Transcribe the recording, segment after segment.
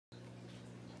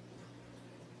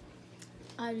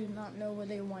I do not know where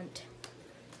they went.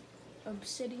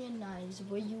 Obsidian Knives,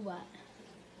 where you at?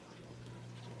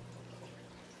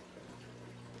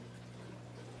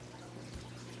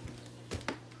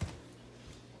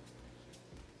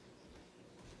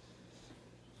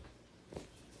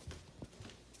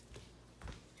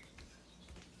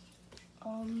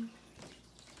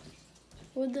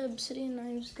 Where'd the Obsidian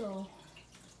Knives go?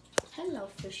 Hello,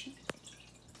 fishy.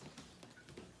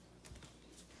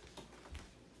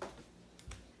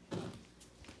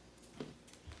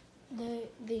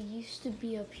 They used to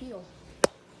be up here.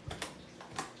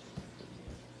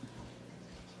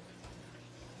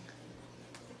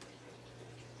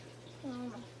 I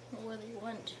don't know where they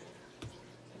went.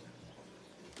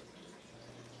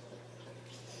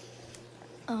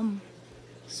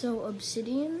 So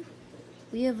Obsidian,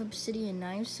 we have Obsidian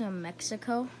Knives from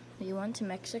Mexico. You went to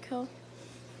Mexico?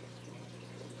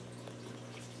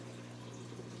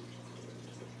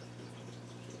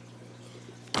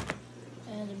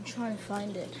 And I'm trying to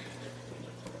find it.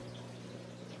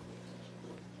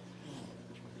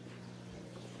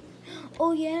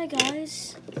 Oh yeah,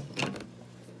 guys.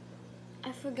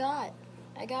 I forgot.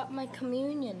 I got my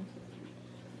communion.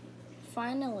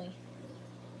 Finally.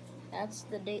 That's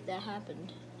the date that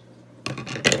happened.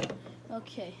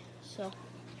 Okay, so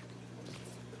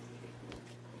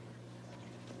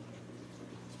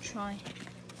let's try.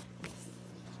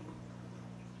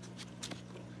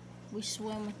 We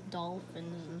swim with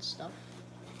dolphins and stuff.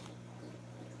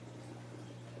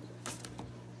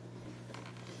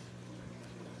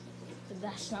 But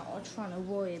that's not what we're trying to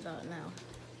worry about now.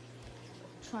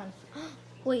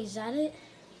 Wait, is that it?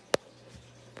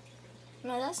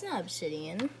 No, that's not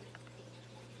obsidian.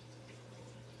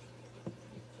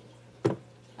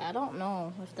 I don't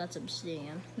know if that's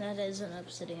obsidian. That is an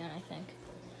obsidian, I think.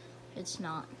 It's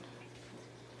not.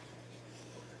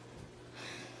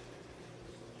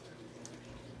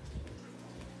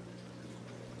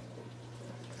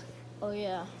 Oh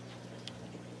yeah.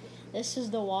 This is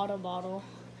the water bottle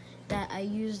that I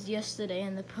used yesterday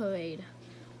in the parade.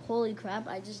 Holy crap,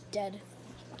 I just dead.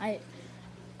 I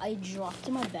dropped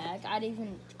in my bag. I didn't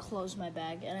even close my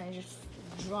bag and I just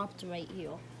dropped right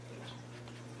here.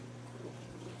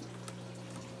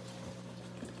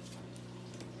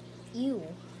 Ew.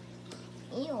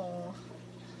 Ew.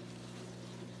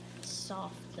 It's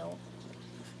soft though.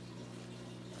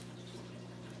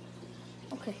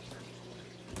 Okay.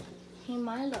 Hey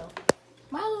Milo.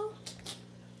 Milo!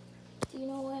 Do you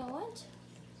know where I went?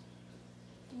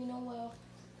 Do you know where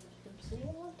the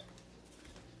obsidian went?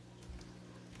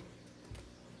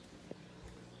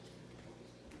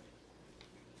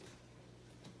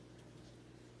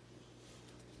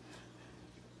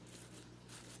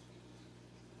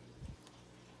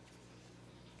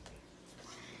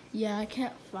 Yeah, I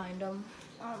can't find them.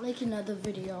 I'll make another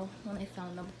video when I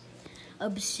found them.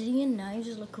 Obsidian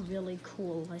knives look really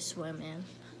cool, I swear, man.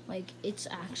 Like, it's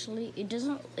actually, it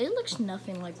looks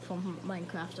nothing like from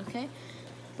Minecraft, okay?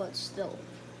 But still.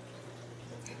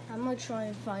 I'm gonna try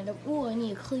and find a, oh, I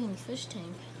need a clean fish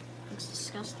tank. It's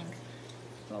disgusting.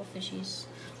 Little fishies.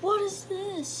 What is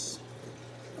this?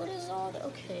 What is all that?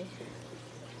 Okay.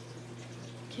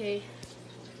 Okay.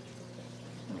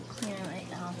 I'm gonna clean it right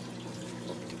now.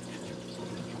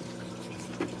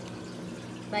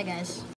 Bye, guys.